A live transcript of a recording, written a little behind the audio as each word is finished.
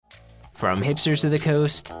From Hipsters of the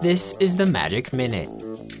Coast, this is the Magic Minute.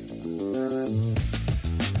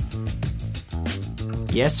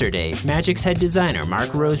 Yesterday, Magic's head designer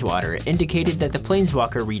Mark Rosewater indicated that the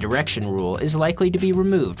Planeswalker Redirection rule is likely to be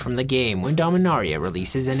removed from the game when Dominaria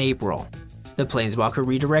releases in April. The Planeswalker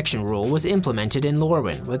Redirection rule was implemented in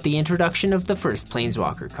Lorwyn with the introduction of the first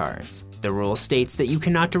Planeswalker cards. The rule states that you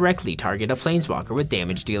cannot directly target a Planeswalker with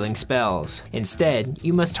damage-dealing spells. Instead,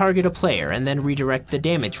 you must target a player and then redirect the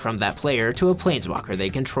damage from that player to a Planeswalker they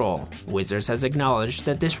control. Wizards has acknowledged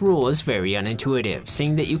that this rule is very unintuitive,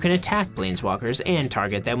 seeing that you can attack Planeswalkers and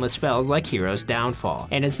target them with spells like Hero's Downfall,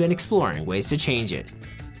 and has been exploring ways to change it.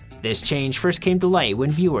 This change first came to light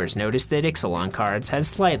when viewers noticed that Ixalan cards had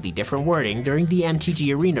slightly different wording during the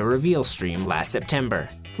MTG Arena reveal stream last September.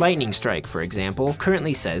 Lightning Strike, for example,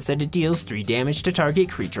 currently says that it deals 3 damage to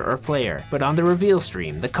target creature or player, but on the reveal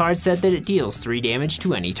stream, the card said that it deals 3 damage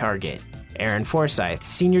to any target. Aaron Forsyth,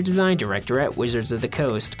 Senior Design Director at Wizards of the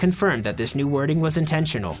Coast, confirmed that this new wording was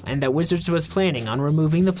intentional, and that Wizards was planning on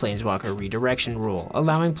removing the Planeswalker Redirection rule,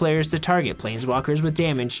 allowing players to target Planeswalkers with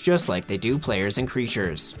damage just like they do players and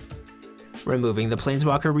creatures. Removing the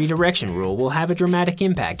Planeswalker Redirection rule will have a dramatic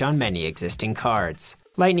impact on many existing cards.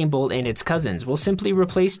 Lightning Bolt and its cousins will simply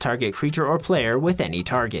replace target creature or player with any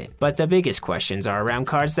target, but the biggest questions are around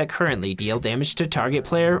cards that currently deal damage to target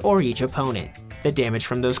player or each opponent. The damage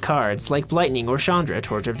from those cards, like Blightning or Chandra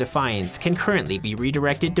Torch of Defiance, can currently be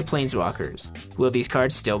redirected to Planeswalkers. Will these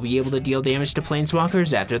cards still be able to deal damage to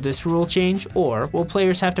Planeswalkers after this rule change, or will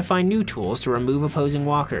players have to find new tools to remove opposing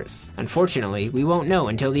walkers? Unfortunately, we won't know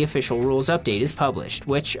until the official rules update is published,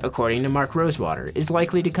 which, according to Mark Rosewater, is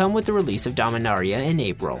likely to come with the release of Dominaria in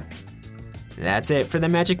April. That's it for the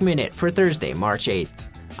Magic Minute for Thursday, March 8th.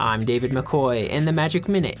 I'm David McCoy, and the Magic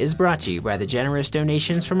Minute is brought to you by the generous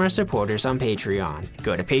donations from our supporters on Patreon.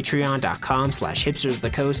 Go to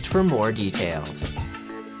patreon.com/hipstersofthecoast for more details.